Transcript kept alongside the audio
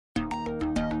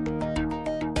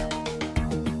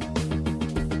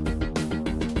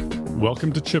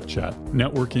Welcome to Chip Chat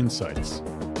Network Insights.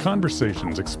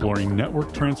 Conversations exploring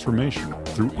network transformation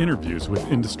through interviews with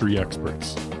industry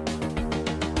experts.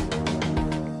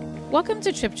 Welcome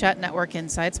to Chip Chat Network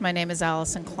Insights. My name is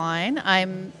Allyson Klein.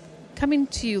 I'm coming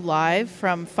to you live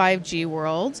from 5G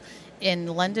World in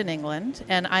London, England,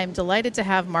 and I'm delighted to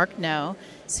have Mark No,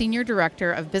 Senior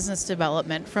Director of Business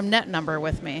Development from NetNumber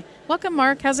with me. Welcome,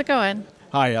 Mark. How's it going?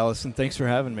 Hi, Allison. Thanks for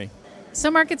having me. So,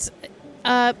 Mark, it's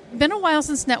been a while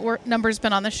since NetNumber's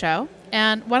been on the show,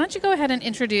 and why don't you go ahead and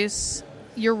introduce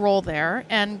your role there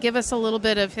and give us a little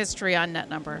bit of history on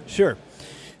NetNumber? Sure.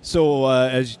 So,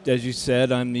 as you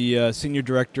said, I'm the Senior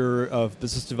Director of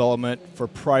Business Development for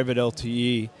Private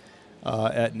LTE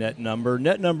at NetNumber.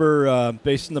 NetNumber,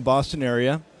 based in the Boston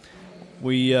area,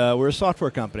 we're a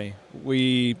software company.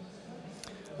 We've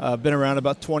been around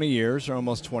about 20 years, or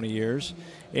almost 20 years,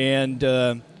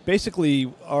 and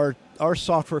basically our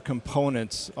software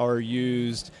components are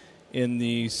used in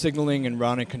the signaling and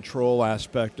routing control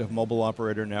aspect of mobile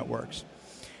operator networks.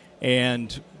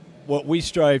 And what we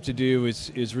strive to do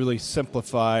is really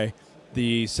simplify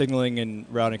the signaling and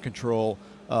routing control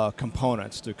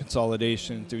components through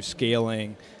consolidation, through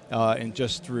scaling, and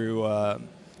just through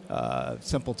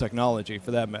simple technology for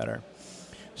that matter.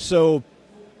 So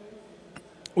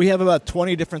we have about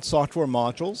 20 different software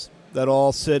modules that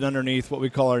all sit underneath what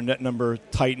we call our NetNumber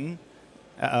Titan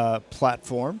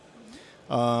platform.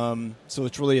 So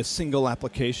it's really a single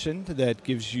application that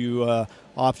gives you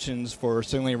options for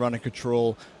signaling, routing,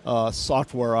 control,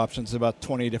 software options, about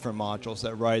 20 different modules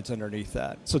that rides underneath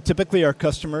that. So typically our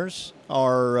customers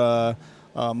are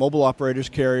mobile operators,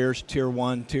 carriers, Tier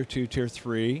 1, Tier 2, Tier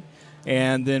 3,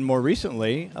 and then more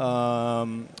recently,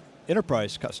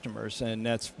 enterprise customers, and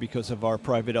that's because of our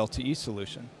private LTE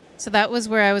solution. So that was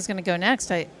where I was going to go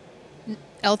next.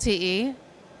 LTE,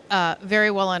 very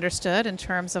well understood in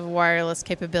terms of wireless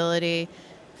capability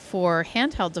for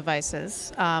handheld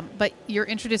devices, but you're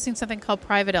introducing something called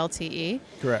private LTE.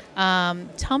 Correct.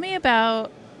 Tell me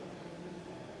about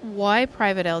why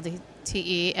private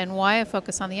LTE and why a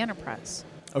focus on the enterprise.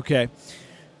 Okay.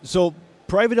 So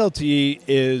private LTE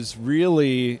is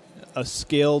really a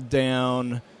scaled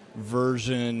down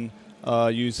version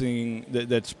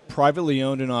that's privately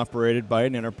owned and operated by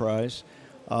an enterprise,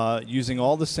 using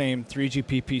all the same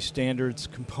 3GPP standards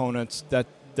components that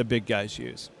the big guys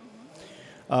use.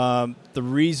 The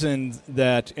reason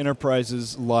that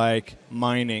enterprises like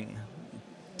mining,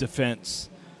 defense,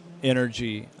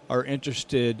 energy are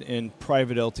interested in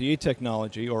private LTE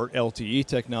technology or LTE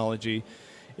technology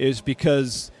is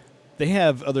because they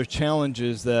have other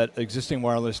challenges that existing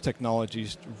wireless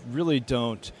technologies really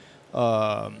doesn't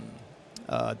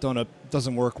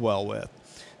work well with.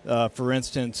 For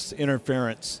instance,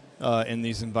 interference in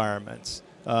these environments,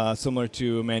 similar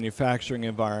to manufacturing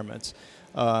environments.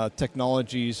 Wireless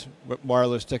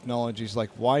technologies like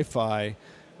Wi-Fi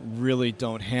really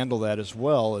don't handle that as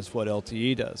well as what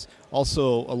LTE does.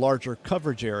 Also, a larger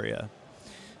coverage area.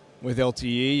 With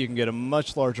LTE, you can get a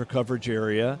much larger coverage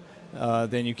area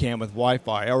than you can with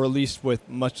Wi-Fi, or at least with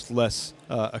much less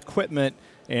equipment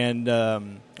and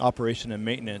operation and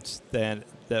maintenance than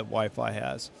that Wi-Fi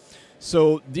has.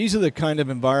 So these are the kind of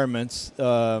environments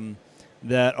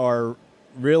that are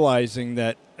realizing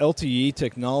that LTE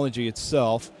technology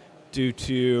itself, due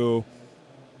to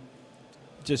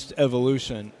just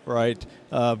evolution, right?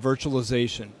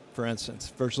 Virtualization, for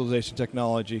instance, virtualization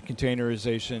technology,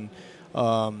 containerization.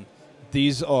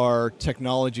 These are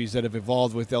technologies that have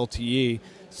evolved with LTE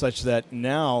such that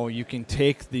now you can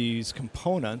take these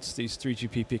components, these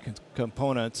 3GPP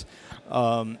components,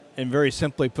 and very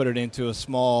simply put it into a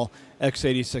small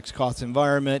x86 COTS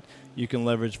environment. You can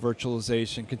leverage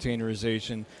virtualization,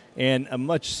 containerization, and a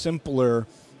much simpler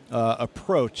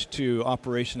approach to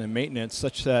operation and maintenance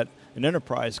such that an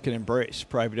enterprise can embrace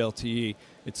private LTE.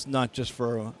 It's not just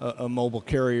for a mobile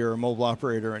carrier or mobile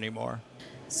operator anymore.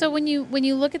 So when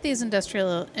you look at these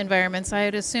industrial environments, I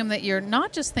would assume that you're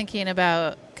not just thinking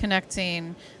about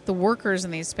connecting the workers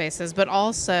in these spaces, but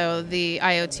also the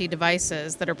IoT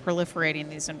devices that are proliferating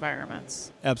these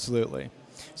environments. Absolutely.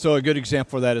 So a good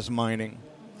example for that is mining.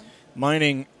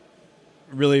 Mining,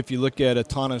 really, if you look at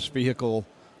autonomous vehicle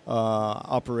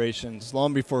operations,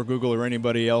 long before Google or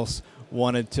anybody else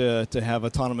wanted to have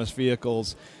autonomous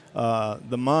vehicles,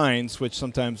 the mines, which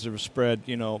sometimes are spread,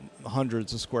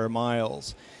 hundreds of square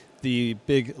miles, the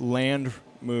big land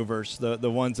movers, the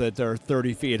ones that are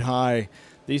 30 feet high,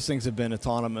 these things have been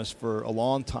autonomous for a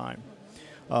long time.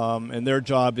 And their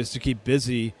job is to keep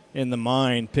busy in the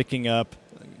mine, picking up,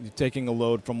 taking a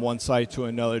load from one site to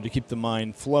another to keep the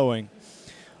mine flowing.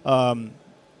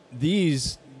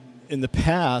 These, in the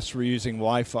past, were using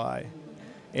Wi-Fi.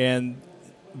 And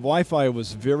Wi-Fi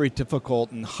was very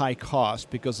difficult and high cost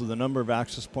because of the number of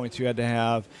access points you had to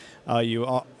have.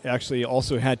 You actually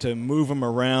also had to move them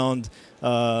around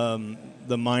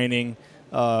the mining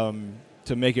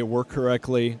to make it work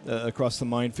correctly across the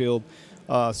minefield.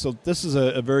 So this is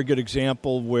a very good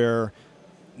example where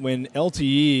when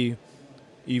LTE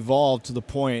evolved to the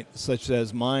point such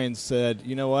as mine said,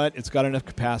 you know what, it's got enough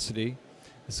capacity.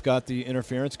 It's got the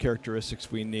interference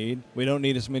characteristics we need. We don't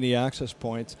need as many access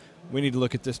points. We need to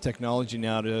look at this technology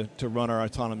now to run our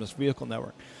autonomous vehicle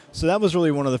network. So that was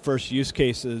really one of the first use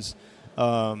cases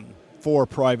for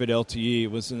private LTE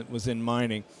was in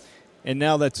mining. And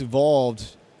now that's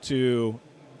evolved to,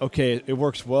 okay, it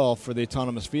works well for the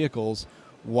autonomous vehicles.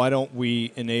 Why don't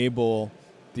we enable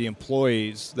the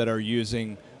employees that are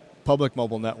using public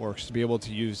mobile networks to be able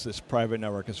to use this private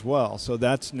network as well? So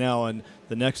that's now in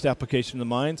the next application of the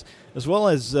mines, as well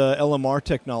as LMR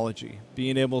technology,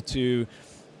 being able to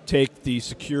take the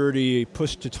security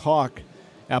push-to-talk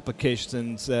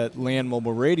applications that land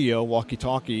mobile radio,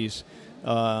 walkie-talkies,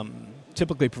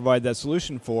 typically provide that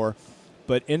solution for,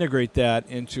 but integrate that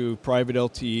into private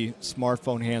LTE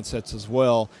smartphone handsets as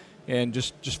well, and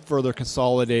just further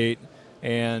consolidate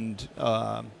and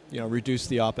reduce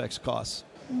the OpEx costs.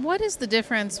 What is the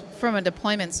difference from a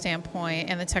deployment standpoint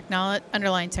and the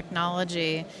underlying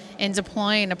technology in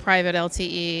deploying a private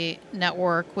LTE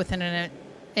network within an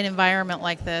environment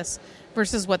like this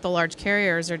versus what the large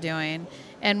carriers are doing?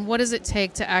 And what does it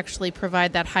take to actually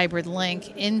provide that hybrid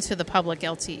link into the public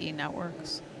LTE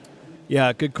networks?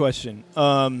 Yeah, good question.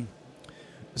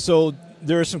 So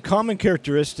there are some common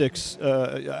characteristics.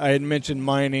 I had mentioned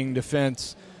mining,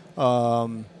 defense,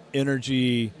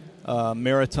 energy,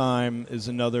 maritime is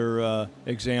another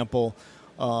example.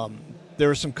 There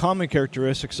are some common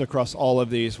characteristics across all of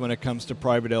these when it comes to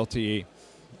private LTE.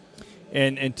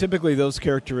 And typically those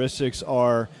characteristics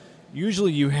are,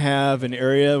 usually you have an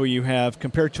area where you have,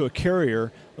 compared to a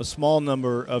carrier, a small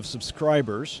number of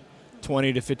subscribers,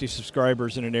 20 to 50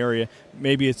 subscribers in an area.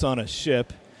 Maybe it's on a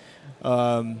ship,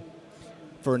 for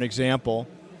an example.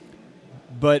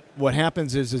 But what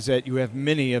happens is that you have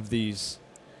many of these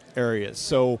areas.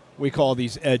 So we call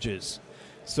these edges.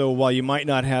 So while you might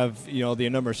not have, the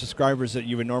number of subscribers that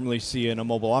you would normally see in a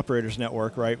mobile operator's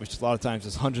network, right, which a lot of times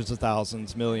is hundreds of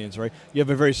thousands, millions, right? You have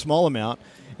a very small amount,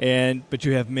 but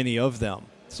you have many of them.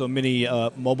 So many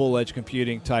mobile edge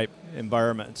computing type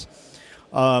environments.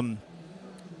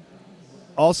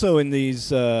 Also in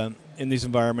these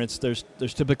environments,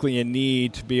 there's typically a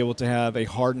need to be able to have a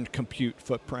hardened compute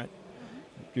footprint.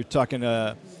 You're talking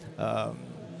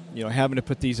having to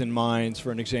put these in mines,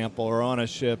 for an example, or on a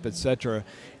ship, etc.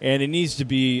 And it needs to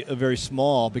be a very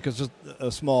small, because it's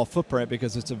a small footprint,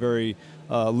 because it's a very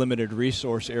limited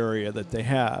resource area that they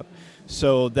have.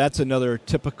 So that's another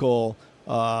typical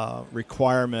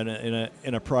requirement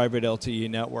in a private LTE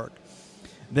network.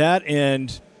 That,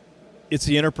 and it's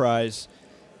the enterprise.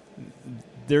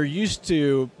 They're used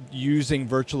to using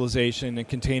virtualization and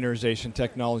containerization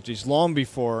technologies long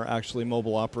before actually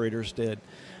mobile operators did.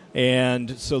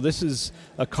 And so this is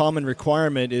a common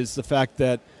requirement, is the fact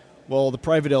that, well, the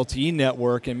private LTE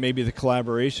network and maybe the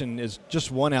collaboration is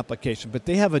just one application, but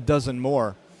they have a dozen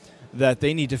more that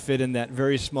they need to fit in that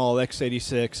very small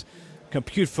x86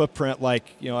 compute footprint, like,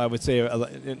 I would say,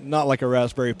 not like a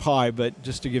Raspberry Pi, but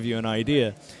just to give you an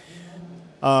idea.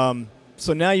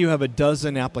 So now you have a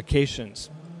dozen applications.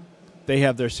 They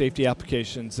have their safety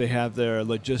applications, they have their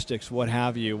logistics, what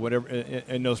have you, whatever,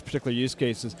 in those particular use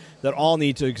cases, that all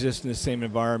need to exist in the same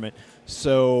environment.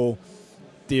 So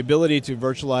the ability to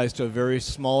virtualize to a very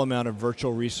small amount of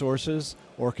virtual resources,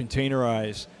 or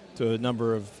containerize to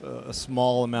a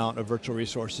small amount of virtual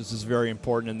resources, is very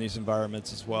important in these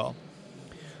environments as well.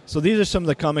 So these are some of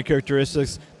the common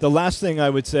characteristics. The last thing I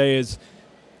would say is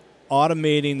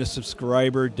automating the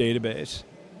subscriber database.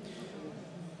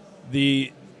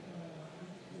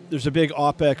 There's a big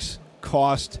OpEx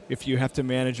cost if you have to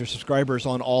manage your subscribers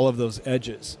on all of those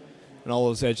edges and all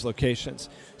those edge locations.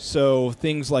 So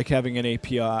things like having an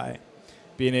API,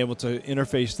 being able to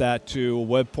interface that to a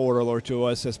web portal or to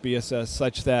OSS BSS,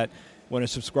 such that when a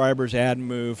subscriber's add,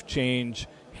 move, change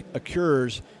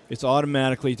occurs, it's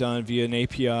automatically done via an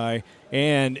API,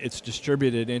 and it's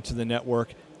distributed into the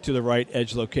network to the right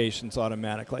edge locations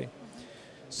automatically.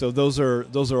 So those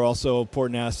are also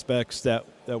important aspects that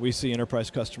we see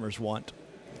enterprise customers want.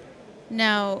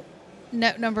 Now,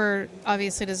 NetNumber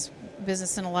obviously does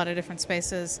business in a lot of different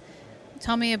spaces.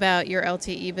 Tell me about your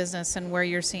LTE business and where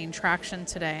you're seeing traction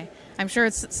today. I'm sure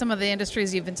it's some of the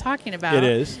industries you've been talking about. It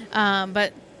is.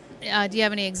 But do you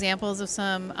have any examples of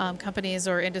some companies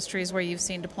or industries where you've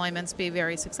seen deployments be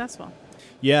very successful?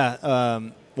 Yeah.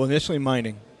 Well, initially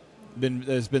mining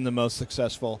has been the most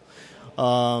successful.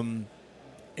 And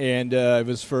it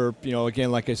was for,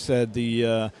 again, like I said,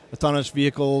 the autonomous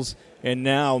vehicles, and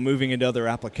now moving into other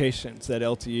applications that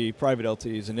LTE, private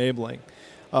LTE is enabling.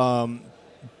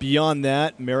 Beyond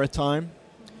that, maritime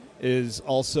is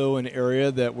also an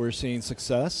area that we're seeing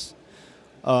success,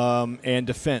 and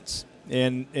defense.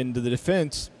 And into the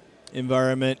defense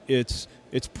environment, it's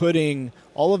putting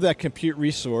all of that compute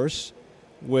resource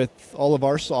with all of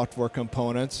our software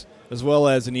components, as well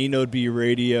as an eNode B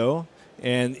radio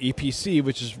and EPC,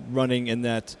 which is running in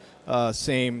that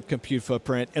same compute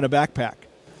footprint in a backpack.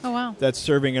 Oh, wow. That's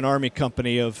serving an Army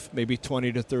company of maybe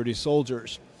 20 to 30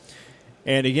 soldiers.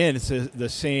 And again, it's the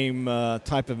same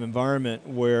type of environment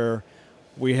where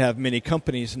we have many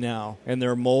companies now, and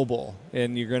they're mobile,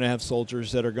 and you're going to have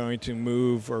soldiers that are going to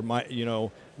move or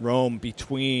roam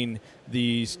between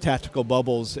these tactical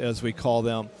bubbles, as we call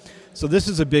them. So this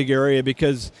is a big area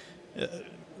because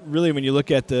really when you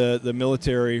look at the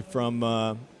military from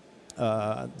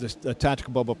the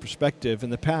tactical bubble perspective, in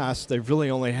the past they've really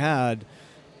only had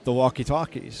the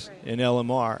walkie-talkies in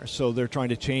LMR, so they're trying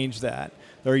to change that.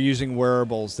 They're using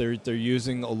wearables. They're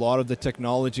using a lot of the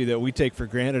technology that we take for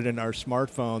granted in our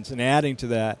smartphones and adding to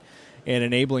that and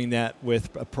enabling that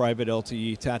with a private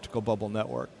LTE tactical bubble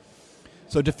network.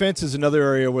 So defense is another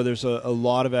area where there's a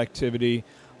lot of activity.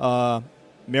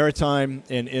 Maritime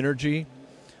and energy,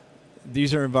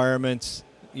 these are environments,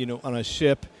 on a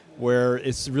ship where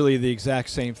it's really the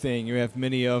exact same thing. You have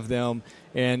many of them,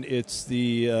 and it's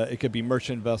it could be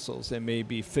merchant vessels. It may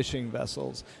be fishing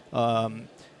vessels.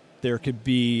 There could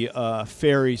be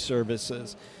ferry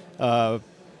services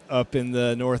up in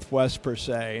the Northwest, per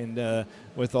se, and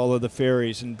with all of the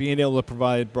ferries, and being able to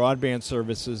provide broadband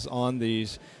services on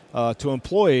these to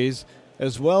employees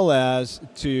as well as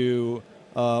to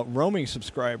roaming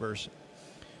subscribers.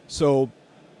 So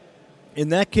in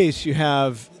that case, you may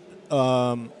have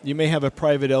a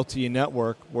private LTE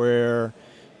network where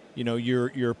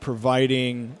you're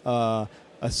providing a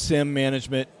SIM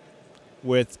management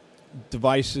with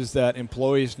devices that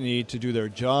employees need to do their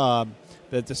job,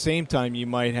 but at the same time you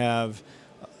might have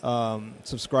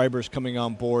subscribers coming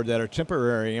on board that are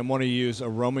temporary and want to use a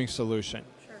roaming solution.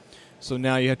 Sure. So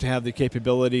now you have to have the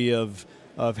capability of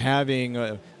having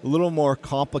a little more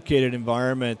complicated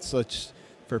environment, such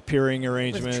for peering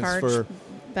arrangements, for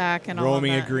back and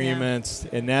roaming all of that, agreements,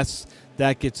 and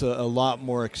that gets a lot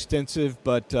more extensive,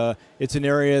 but it's an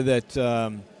area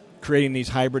that creating these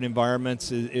hybrid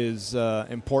environments is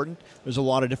important. There's a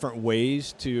lot of different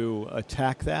ways to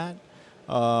attack that.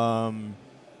 So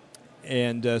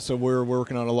we're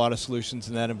working on a lot of solutions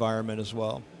in that environment as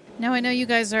well. Now, I know you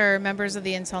guys are members of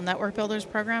the Intel Network Builders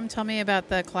program. Tell me about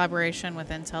the collaboration with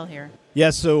Intel here.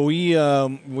 Yeah, so we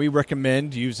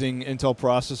recommend using Intel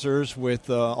processors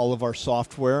with all of our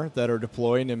software that are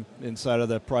deployed inside of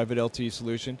the private LTE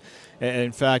solution. And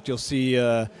in fact, you'll see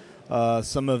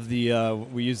some of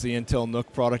we use the Intel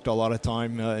NUC product a lot of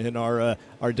time in our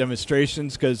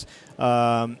demonstrations because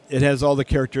it has all the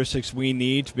characteristics we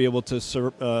need to be able to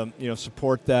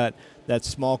support that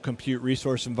small compute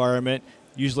resource environment,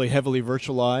 usually heavily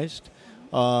virtualized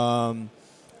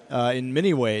in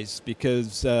many ways,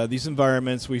 because these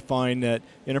environments, we find that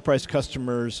enterprise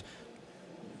customers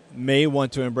may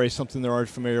want to embrace something they're already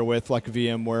familiar with, like a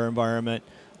VMware environment,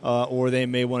 or they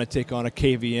may want to take on a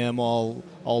KVM, all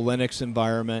Linux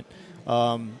environment,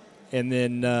 and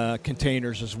then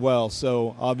containers as well.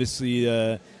 So obviously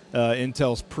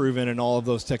Intel's proven in all of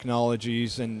those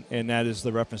technologies, and that is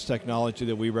the reference technology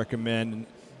that we recommend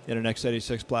in an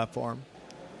x86 platform.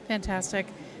 Fantastic.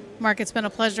 Mark, it's been a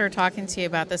pleasure talking to you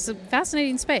about this. It's a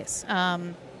fascinating space.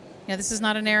 This is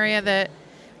not an area that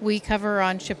we cover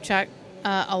on Chip Chat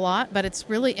a lot, but it's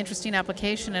really interesting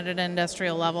application at an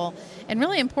industrial level, and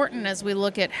really important as we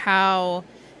look at how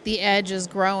the edge is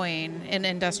growing in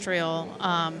industrial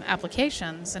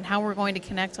applications and how we're going to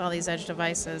connect all these edge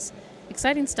devices.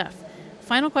 Exciting stuff.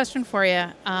 Final question for you.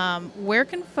 Where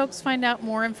can folks find out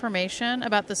more information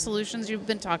about the solutions you've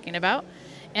been talking about,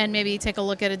 and maybe take a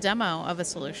look at a demo of a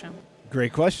solution?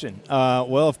 Great question.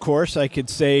 Well, of course, I could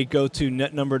say go to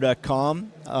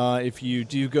netnumber.com. If you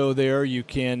do go there, you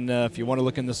can, if you want to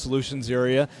look in the solutions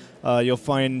area, you'll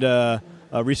find a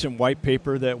recent white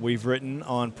paper that we've written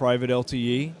on private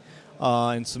LTE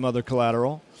and some other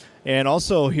collateral. And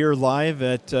also here live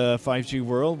at 5G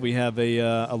World, we have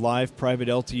a live private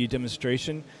LTE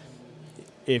demonstration.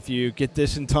 If you get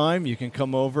this in time, you can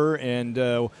come over and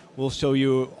we'll show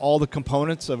you all the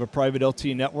components of a private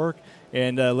LTE network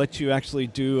and let you actually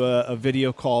do a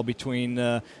video call between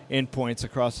endpoints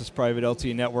across this private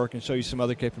LTE network and show you some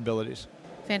other capabilities.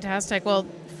 Fantastic. Well,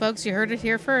 folks, you heard it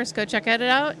here first. Go check it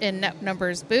out in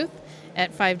NetNumber's booth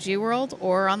at 5G World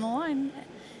or on the line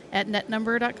at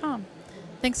netnumber.com.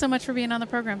 Thanks so much for being on the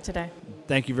program today.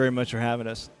 Thank you very much for having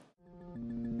us.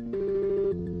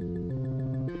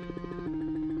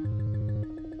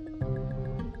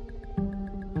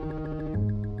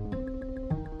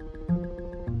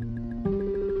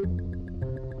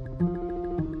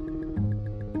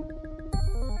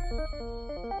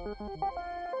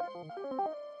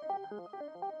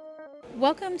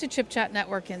 Welcome to Chip Chat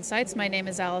Network Insights. My name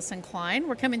is Allyson Klein.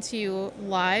 We're coming to you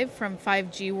live from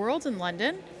 5G World in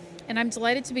London, and I'm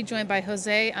delighted to be joined by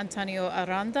Jose Antonio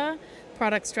Aranda,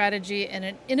 Product Strategy and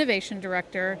an Innovation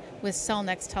Director with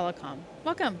Cellnex Telecom.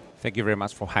 Welcome. Thank you very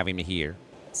much for having me here.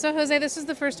 So, Jose, this is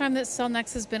the first time that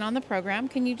Cellnex has been on the program.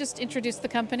 Can you just introduce the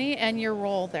company and your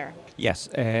role there? Yes,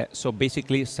 so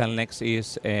basically Cellnex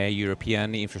is a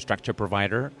European infrastructure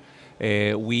provider.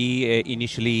 We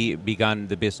initially began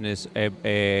the business with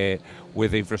the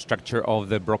infrastructure of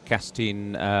the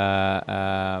broadcasting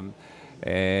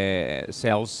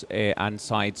cells and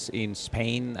sites in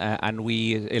Spain, and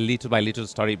we little by little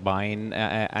started buying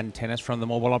antennas from the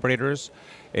mobile operators.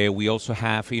 We also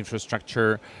have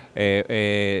infrastructure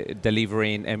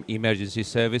delivering emergency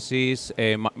services,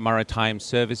 maritime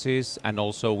services, and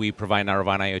also we provide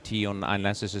Narrowband IoT on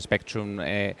unlicensed spectrum.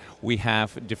 We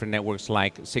have different networks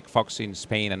like Sigfox in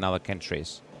Spain and other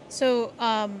countries. So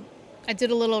I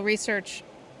did a little research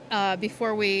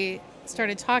before we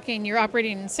started talking. You're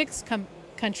operating in 6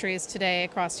 countries today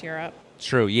across Europe.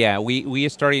 True, yeah. We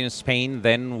started in Spain,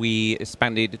 then we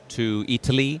expanded to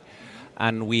Italy,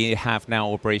 and we have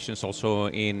now operations also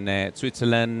in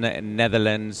Switzerland,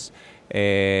 Netherlands.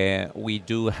 We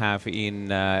do have in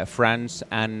France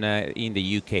and in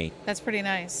the UK. That's pretty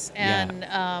nice. And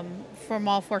from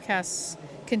all forecasts,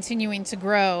 continuing to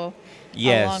grow.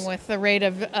 Yes. Along with the rate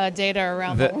of data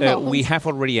around the world. We have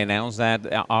already announced that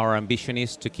our ambition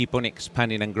is to keep on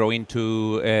expanding and growing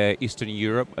to Eastern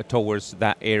Europe towards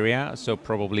that area. So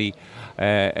probably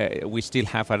we still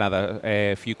have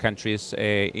another few countries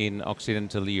in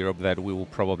Occidental Europe that we will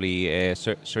probably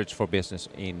search for business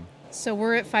in. So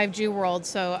we're at 5G World,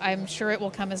 so I'm sure it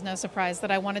will come as no surprise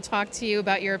that I want to talk to you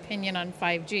about your opinion on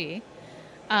 5G.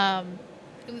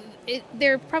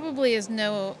 There probably is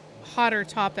no hotter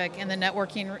topic in the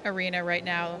networking arena right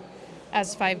now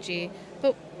as 5G.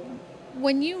 But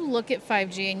when you look at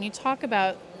 5G and you talk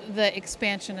about the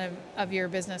expansion of your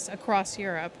business across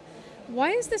Europe,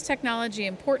 why is this technology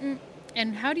important,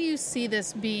 and how do you see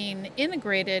this being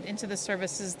integrated into the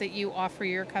services that you offer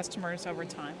your customers over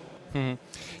time? Mm-hmm.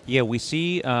 Yeah, we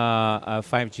see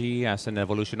 5G as an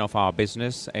evolution of our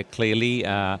business. Clearly,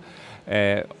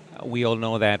 we all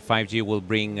know that 5G will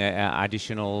bring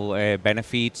additional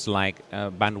benefits like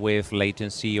bandwidth,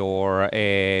 latency, or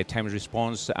time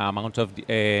response, amount of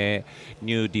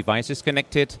new devices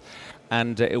connected.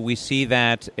 And we see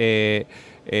that the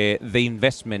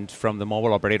investment from the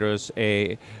mobile operators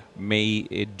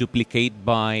may duplicate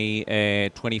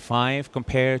by 25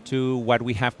 compared to what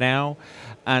we have now.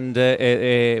 And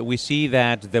we see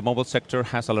that the mobile sector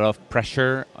has a lot of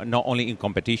pressure, not only in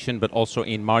competition, but also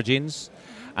in margins.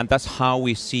 And that's how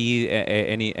we see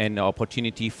an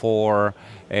opportunity for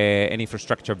an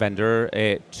infrastructure vendor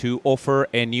to offer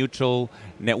a neutral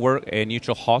network, a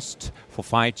neutral host for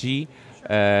 5G,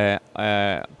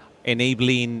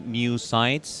 enabling new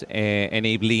sites,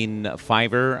 enabling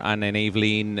fiber, and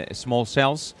enabling small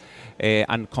cells,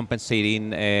 and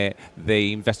compensating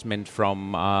the investment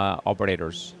from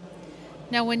operators.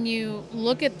 Now, when you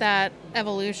look at that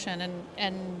evolution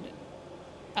and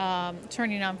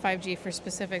turning on 5G for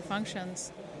specific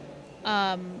functions,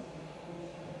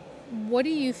 what do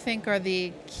you think are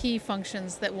the key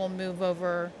functions that will move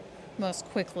over most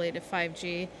quickly to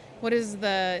 5G? What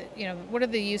are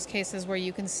the use cases where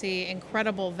you can see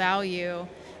incredible value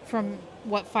from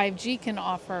what 5G can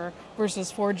offer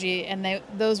versus 4G, and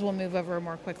those will move over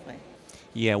more quickly?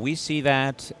 Yeah, we see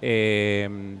that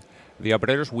the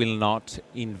operators will not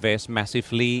invest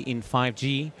massively in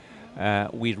 5G.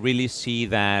 We really see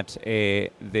that the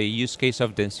use case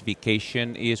of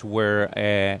densification is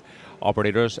where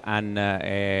operators and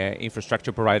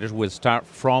infrastructure providers will start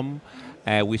from.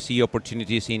 We see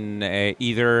opportunities in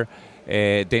either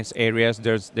dense areas,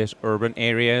 there's urban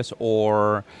areas,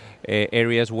 or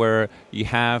areas where you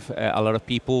have a lot of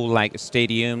people, like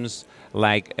stadiums,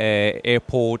 like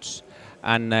airports.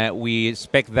 And we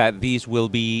expect that these will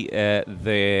be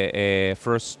the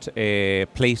first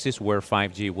places where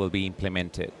 5G will be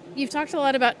implemented. You've talked a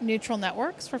lot about neutral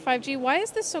networks for 5G. Why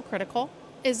is this so critical?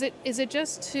 Is it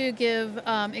just to give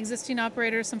existing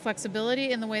operators some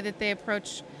flexibility in the way that they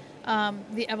approach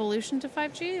the evolution to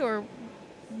 5G, or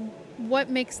what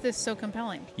makes this so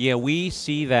compelling? Yeah, we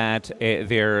see that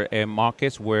there are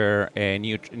markets where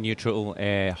neutral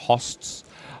hosts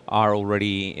are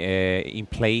already in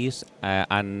place,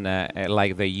 and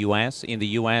like the U.S. In the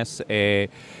U.S.,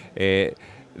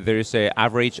 there is an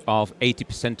average of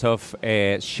 80%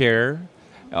 of share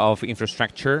of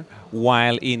infrastructure,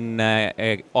 while in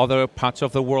other parts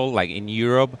of the world, like in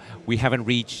Europe, we haven't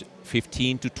reached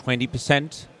 15 to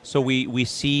 20%. So we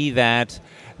see that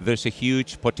there's a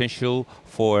huge potential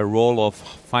for a role of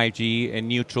 5G a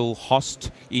neutral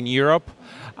host in Europe.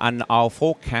 And our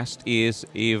forecast is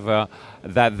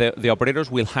that the operators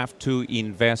will have to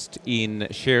invest in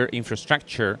shared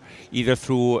infrastructure, either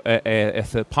through a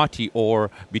third party or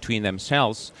between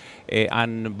themselves.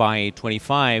 And by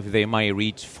 25, they might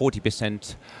reach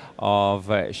 40%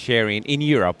 of sharing in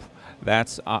Europe.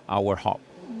 That's our hope.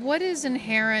 What is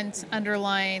inherent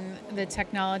underlying the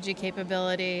technology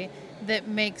capability that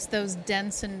makes those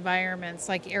dense environments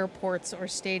like airports or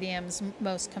stadiums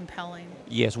most compelling?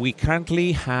 Yes, we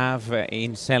currently have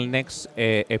in Cellnex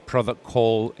a product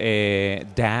called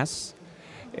DAS,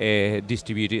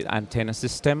 distributed antenna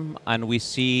system, and we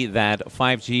see that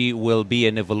 5G will be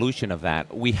an evolution of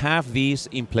that. We have these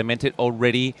implemented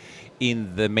already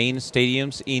in the main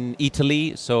stadiums in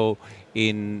Italy, so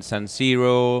in San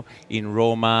Siro, in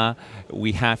Roma,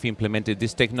 we have implemented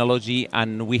this technology,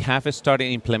 and we have started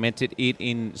implemented it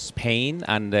in Spain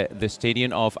and the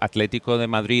stadium of Atlético de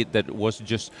Madrid that was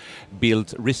just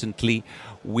built recently.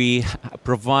 We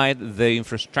provide the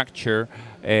infrastructure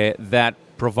that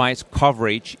provides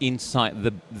coverage inside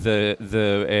the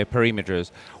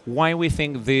perimeters. Why we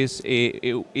think this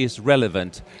is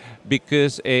relevant?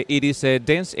 Because it is a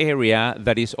dense area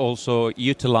that is also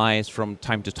utilized from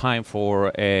time to time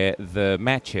for the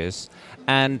matches.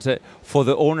 And for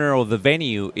the owner of the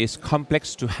venue, it's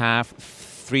complex to have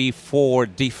 3-4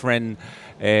 different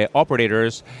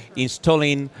operators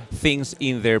installing things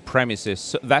in their premises.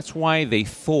 So that's why they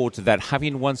thought that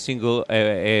having one single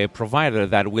provider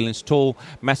that will install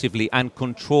massively and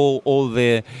control all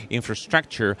the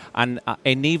infrastructure and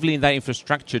enabling that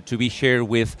infrastructure to be shared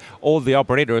with all the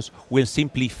operators will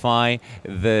simplify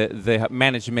the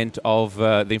management of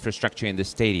the infrastructure in the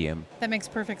stadium. That makes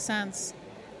perfect sense.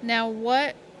 Now,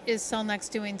 what is Cellnex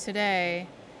doing today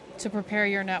to prepare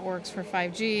your networks for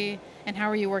 5G, and how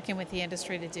are you working with the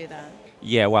industry to do that?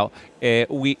 Yeah, well,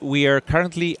 we are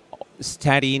currently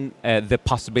studying the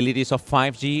possibilities of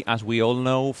 5G. As we all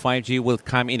know, 5G will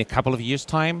come in a couple of years'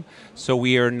 time. So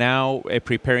we are now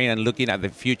preparing and looking at the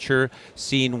future,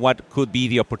 seeing what could be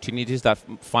the opportunities that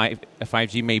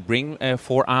 5G may bring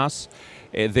for us.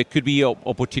 There could be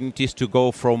opportunities to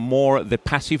go from more the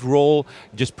passive role,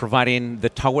 just providing the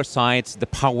tower sites, the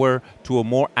power, to a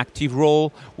more active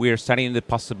role. We are studying the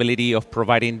possibility of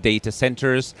providing data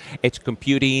centers, edge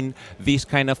computing, these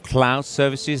kind of cloud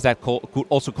services that could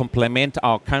also complement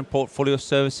our current portfolio of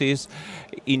services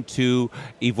into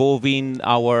evolving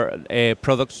our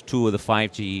products to the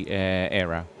 5G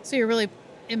era. So you're really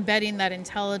embedding that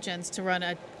intelligence to run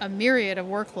a myriad of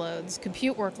workloads,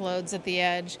 compute workloads at the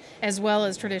edge, as well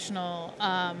as traditional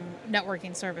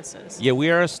networking services. Yeah, we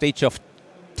are at a stage of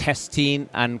testing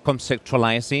and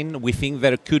conceptualizing. We think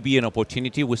there could be an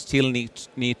opportunity. We still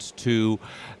need to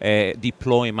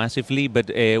deploy massively, but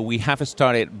we have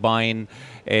started buying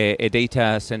a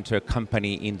data center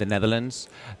company in the Netherlands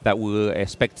that we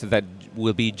expect that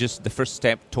will be just the first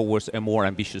step towards a more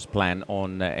ambitious plan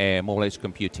on mobile edge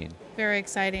computing. Very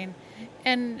exciting.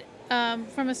 And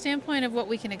from a standpoint of what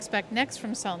we can expect next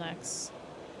from Cellnex,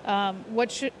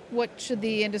 what should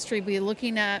the industry be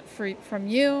looking at from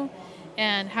you,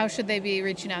 and how should they be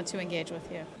reaching out to engage with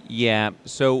you? Yeah,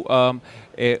 so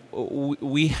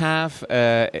we have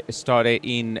started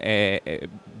in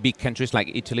big countries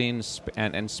like Italy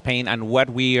and Spain, and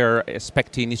what we are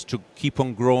expecting is to keep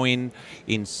on growing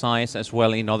in size as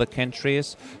well in other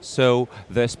countries. So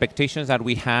the expectations that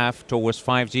we have towards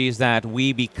 5G is that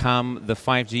we become the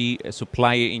 5G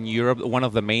supplier in Europe, one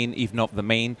of the main, if not the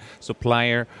main,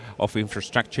 supplier of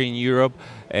infrastructure in Europe.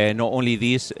 Not only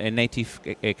these native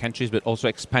countries, but also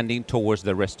expanding towards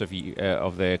the rest of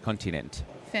the continent.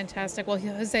 Fantastic. Well,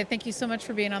 Jose, thank you so much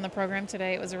for being on the program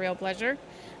today. It was a real pleasure.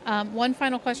 One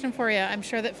final question for you. I'm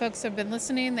sure that folks have been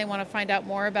listening. They want to find out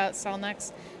more about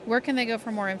Cellnex. Where can they go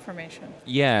for more information?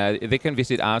 Yeah, they can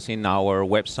visit us in our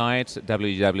website,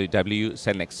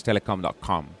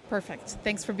 www.cellnextelecom.com. Perfect.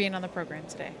 Thanks for being on the program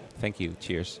today. Thank you.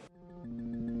 Cheers.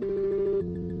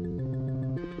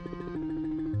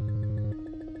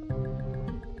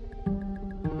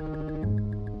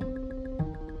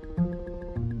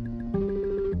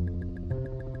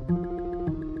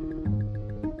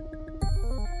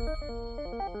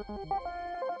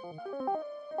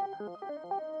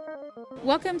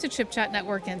 Welcome to Chip Chat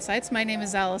Network Insights. My name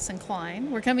is Allyson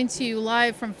Klein. We're coming to you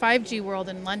live from 5G World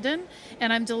in London,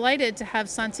 and I'm delighted to have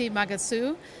Santi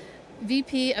Magasu,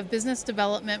 VP of Business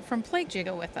Development from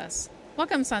PlayGiga with us.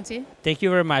 Welcome, Santi. Thank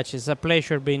you very much. It's a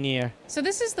pleasure being here. So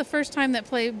this is the first time that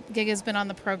PlayGiga has been on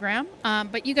the program,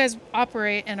 but you guys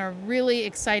operate in a really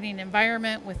exciting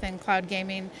environment within cloud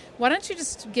gaming. Why don't you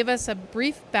just give us a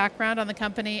brief background on the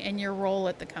company and your role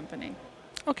at the company?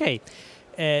 Okay.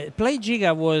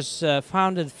 PlayGiga was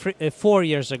founded 4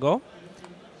 years ago.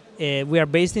 We are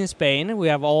based in Spain. We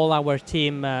have all our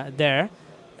team there.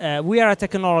 We are a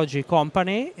technology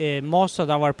company. Most of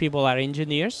our people are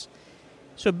engineers.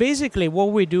 So basically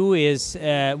what we do is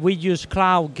we use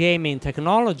cloud gaming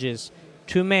technologies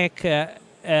to make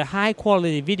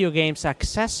high-quality video games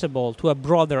accessible to a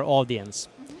broader audience.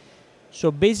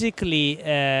 So basically,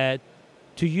 to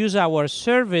use our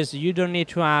service, you don't need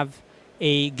to have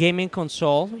a gaming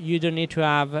console, you don't need to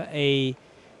have a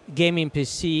gaming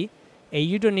PC, and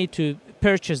you don't need to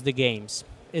purchase the games.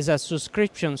 It's a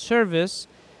subscription service.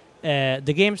 The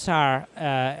games are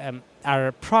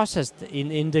processed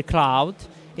in the cloud,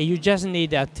 and you just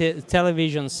need a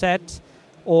television set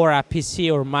or a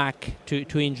PC or Mac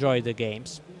to enjoy the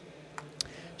games.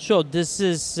 So this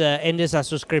is and it's a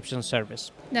subscription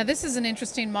service. Now this is an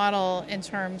interesting model in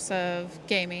terms of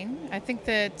gaming. I think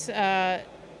that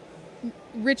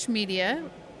rich media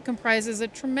comprises a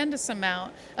tremendous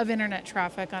amount of internet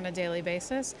traffic on a daily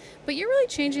basis, but you're really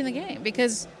changing the game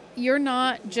because you're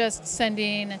not just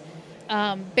sending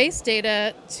base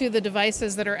data to the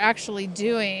devices that are actually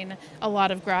doing a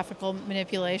lot of graphical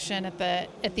manipulation at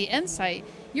the end site.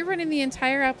 You're running the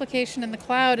entire application in the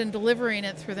cloud and delivering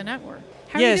it through the network.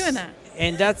 How are you doing that?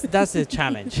 And that's the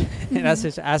challenge.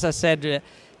 As I said,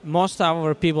 most of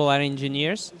our people are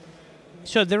engineers.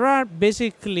 So there are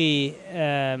basically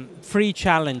three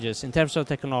challenges in terms of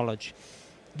technology.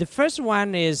 The first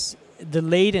one is the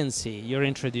latency you're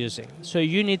introducing. So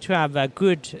you need to have a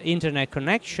good internet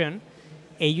connection,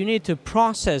 and you need to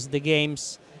process the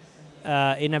games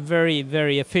in a very,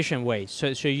 very efficient way.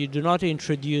 So you do not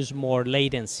introduce more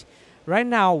latency. Right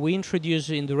now, we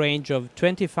introduce in the range of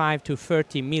 25 to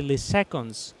 30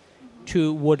 milliseconds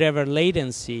to whatever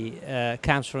latency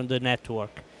comes from the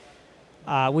network,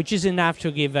 which is enough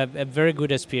to give a very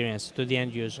good experience to the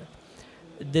end user.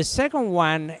 The second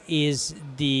one is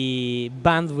the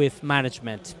bandwidth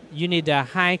management. You need a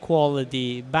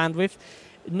high-quality bandwidth.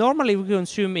 Normally, we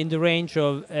consume in the range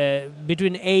of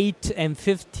between 8 and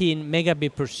 15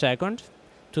 megabit per second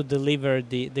to deliver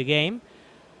the game.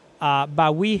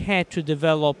 But we had to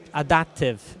develop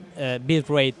adaptive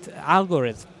bitrate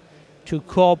algorithm to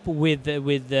cope with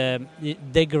the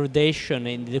degradation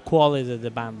in the quality of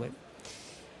the bandwidth.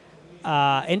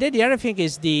 And then the other thing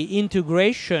is the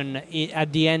integration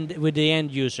at the end with the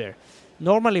end user.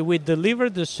 Normally, we deliver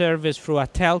the service through a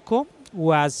telco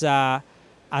who has a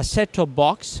set-top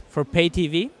box for pay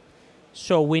TV.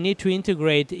 So we need to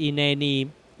integrate in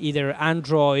any either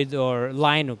Android or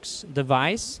Linux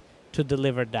device to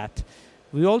deliver that.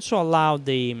 We also allow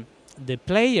the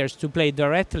players to play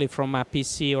directly from a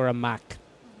PC or a Mac.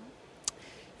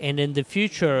 And in the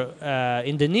future,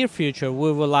 in the near future,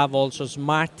 we will have also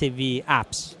smart TV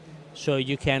apps, so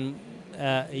you can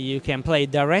play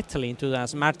directly into the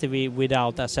smart TV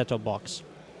without a set-top box.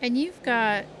 And you've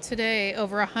got today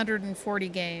over 140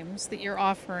 games that you're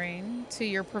offering to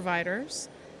your providers,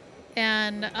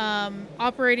 and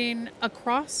operating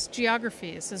across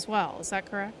geographies as well. Is that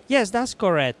correct? Yes, that's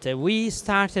correct. We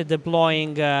started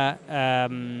deploying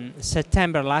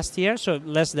September last year, so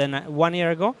less than 1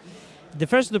 year ago. The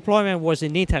first deployment was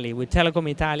in Italy with Telecom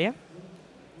Italia.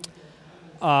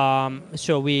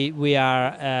 So we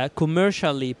are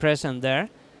commercially present there.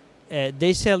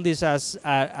 They sell this as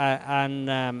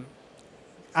an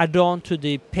add-on to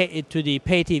the pay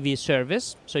TV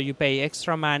service. So you pay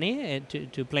extra money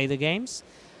to play the games,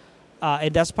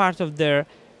 and that's part of their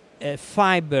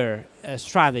fiber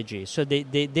strategy. So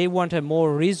they wanted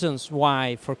more reasons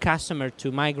why for customer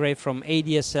to migrate from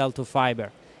ADSL to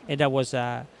fiber, and that was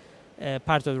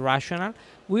part of the rationale.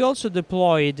 We also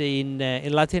deployed in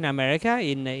Latin America,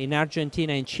 in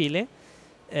Argentina and Chile,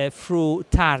 through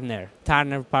Turner,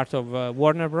 part of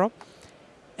Warner Bros.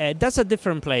 That's a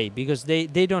different play because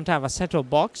they don't have a set-top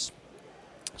box.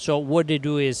 So what they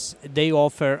do is they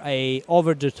offer a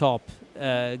over-the-top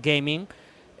gaming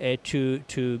to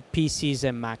PCs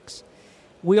and Macs.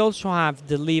 We also have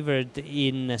delivered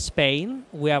in Spain.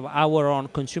 We have our own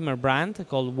consumer brand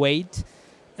called Wade.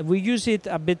 We use it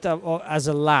a bit as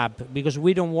a lab because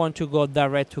we don't want to go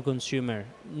direct to consumer.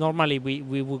 Normally,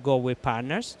 we will go with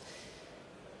partners.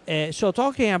 So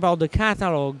talking about the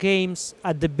catalog games,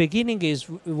 at the beginning it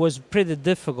was pretty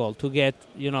difficult to get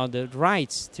the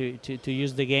rights to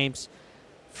use the games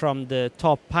from the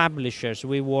top publishers.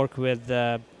 We work with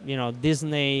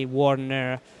Disney,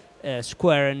 Warner,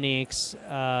 Square Enix,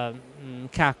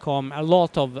 Capcom, a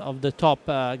lot of the top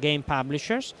game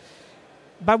publishers.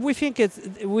 But we think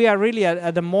we are really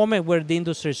at the moment where the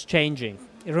industry is changing.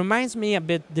 It reminds me a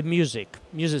bit the music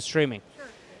streaming.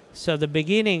 So the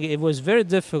beginning, it was very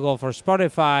difficult for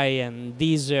Spotify and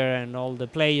Deezer and all the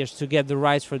players to get the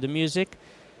rights for the music.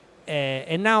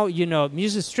 And now,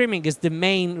 music streaming is the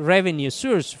main revenue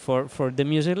source for the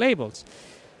music labels.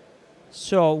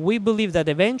 So we believe that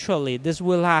eventually this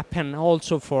will happen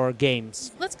also for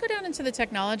games. Let's go down into the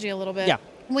technology a little bit. Yeah.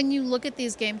 When you look at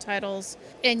these game titles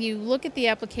and you look at the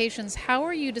applications, how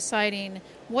are you deciding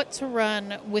what to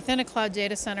run within a cloud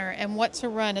data center and what to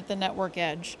run at the network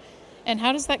edge? And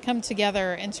how does that come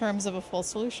together in terms of a full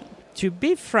solution? To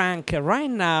be frank,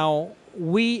 right now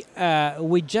we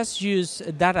just use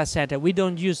data center. We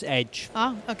don't use edge.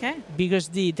 Oh, okay. Because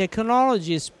the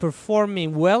technology is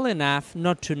performing well enough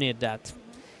not to need that.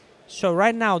 So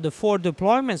right now, the 4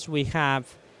 deployments we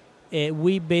have,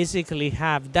 we basically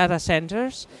have data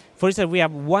centers. For instance, we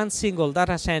have one single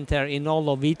data center in all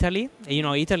of Italy.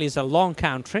 Italy is a long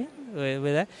country with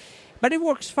that. But it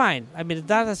works fine. I mean, the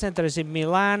data center is in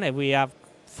Milan, and we have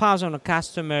thousands of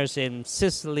customers in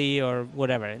Sicily or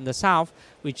whatever, in the south,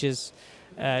 which is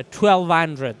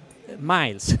 1,200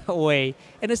 miles away,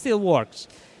 and it still works.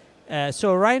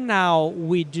 So right now,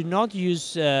 we do not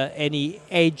use any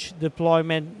edge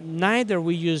deployment. Neither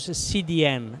we use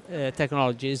CDN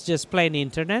technology. It's just plain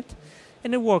internet,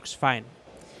 and it works fine.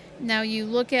 Now you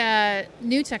look at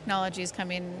new technologies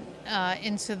coming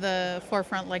into the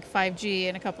forefront, like 5G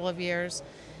in a couple of years,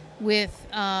 with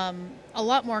a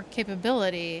lot more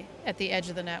capability at the edge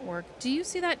of the network. Do you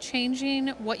see that changing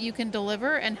what you can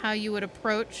deliver and how you would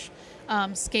approach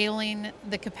scaling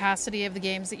the capacity of the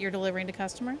games that you're delivering to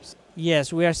customers?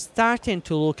 Yes, we are starting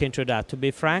to look into that, to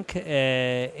be frank.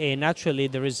 And actually,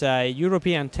 there is a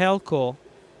European telco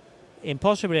and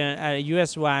possibly a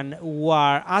US one who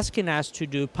are asking us to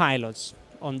do pilots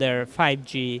on their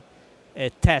 5G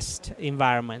test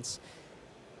environments.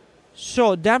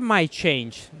 So that might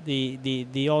change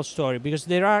the whole story, because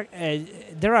there are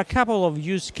a couple of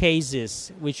use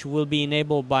cases which will be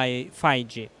enabled by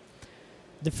 5G.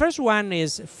 The first one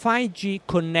is 5G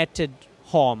connected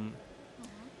home.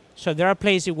 So there are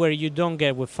places where you don't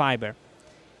get with fiber.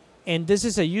 And this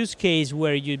is a use case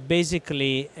where you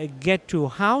basically get to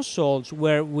households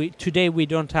where today we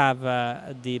don't have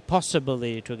the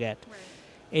possibility to get. Right.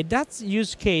 And that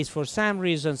use case, for some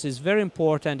reasons, is very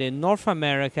important in North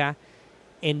America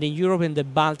and in Europe and the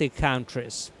Baltic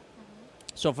countries.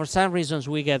 So for some reasons,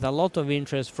 we get a lot of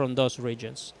interest from those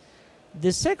regions.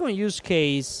 The second use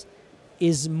case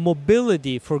is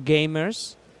mobility for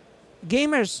gamers.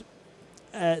 Gamers,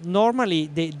 normally,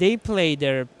 they play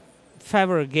their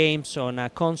favorite games on a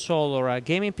console or a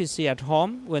gaming PC at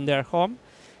home when they're home,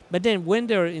 but then when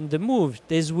they're in the move,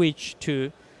 they switch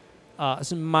to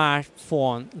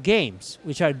smartphone games,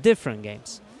 which are different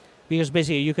games, because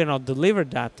basically you cannot deliver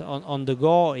that on the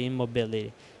go in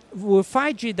mobility. With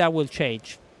 5G, that will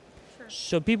change. Sure.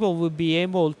 So people will be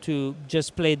able to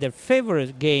just play their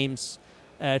favorite games,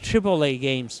 AAA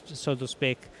games, so to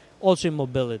speak, also in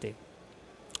mobility,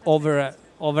 over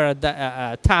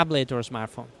a tablet or a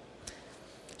smartphone.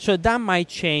 So that might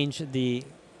change the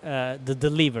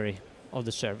delivery of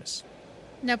the service.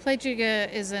 Now,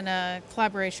 PlayGiga is in a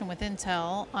collaboration with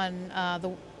Intel on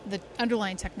the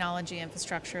underlying technology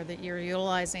infrastructure that you're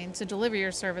utilizing to deliver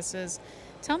your services.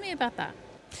 Tell me about that.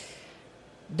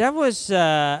 That was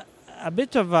a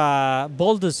bit of a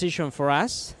bold decision for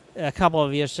us a couple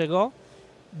of years ago.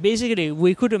 Basically,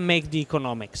 we couldn't make the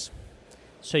economics.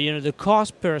 So, the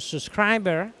cost per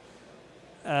subscriber,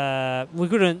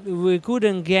 we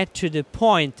couldn't get to the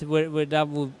point where that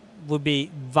would be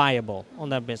viable on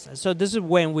that business. So this is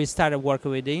when we started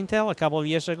working with Intel a couple of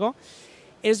years ago.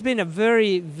 It's been a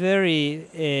very, very,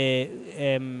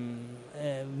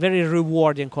 very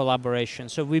rewarding collaboration.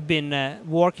 So we've been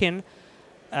working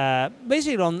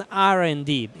basically on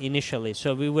R&D initially.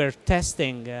 So we were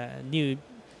testing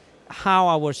how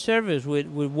our service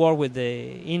would work with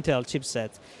the Intel chipset.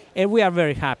 And we are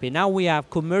very happy. Now we have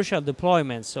commercial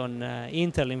deployments on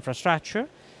Intel infrastructure.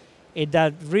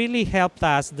 That really helped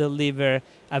us deliver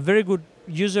a very good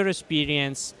user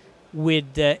experience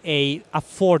with a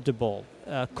affordable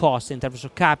cost in terms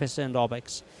of CapEx and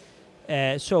OpEx.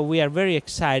 So we are very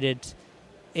excited,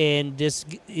 and this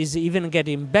is even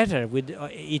getting better with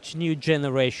each new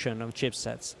generation of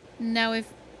chipsets. Now,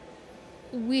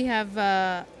 we have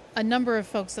a number of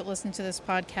folks that listen to this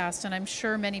podcast, and I'm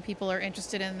sure many people are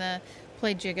interested in the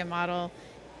PlayJiga model.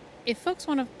 If folks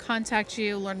want to contact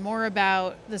you, learn more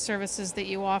about the services that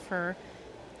you offer,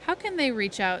 how can they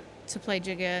reach out to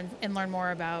PlayJiga and learn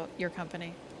more about your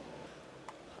company?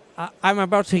 I'm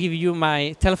about to give you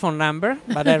my telephone number,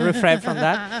 but I refrain from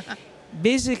that.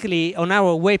 Basically, on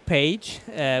our webpage,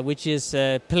 which is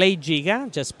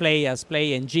PlayJiga, just play as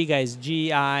play, and Giga is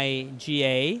giga.com,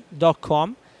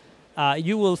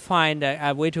 you will find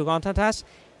a way to contact us.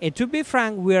 And to be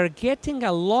frank, we are getting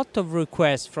a lot of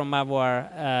requests from our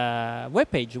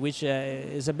webpage, which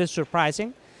is a bit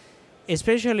surprising,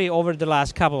 especially over the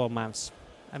last couple of months.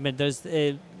 I mean,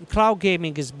 cloud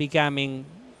gaming is becoming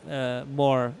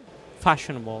more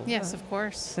fashionable. Yes, of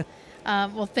course.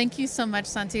 Well, thank you so much,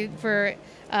 Santi, for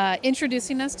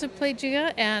introducing us to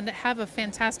PlayJiga, and have a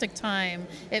fantastic time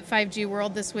at 5G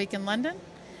World this week in London.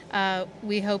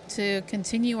 We hope to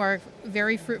continue our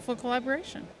very fruitful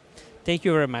collaboration. Thank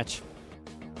you very much.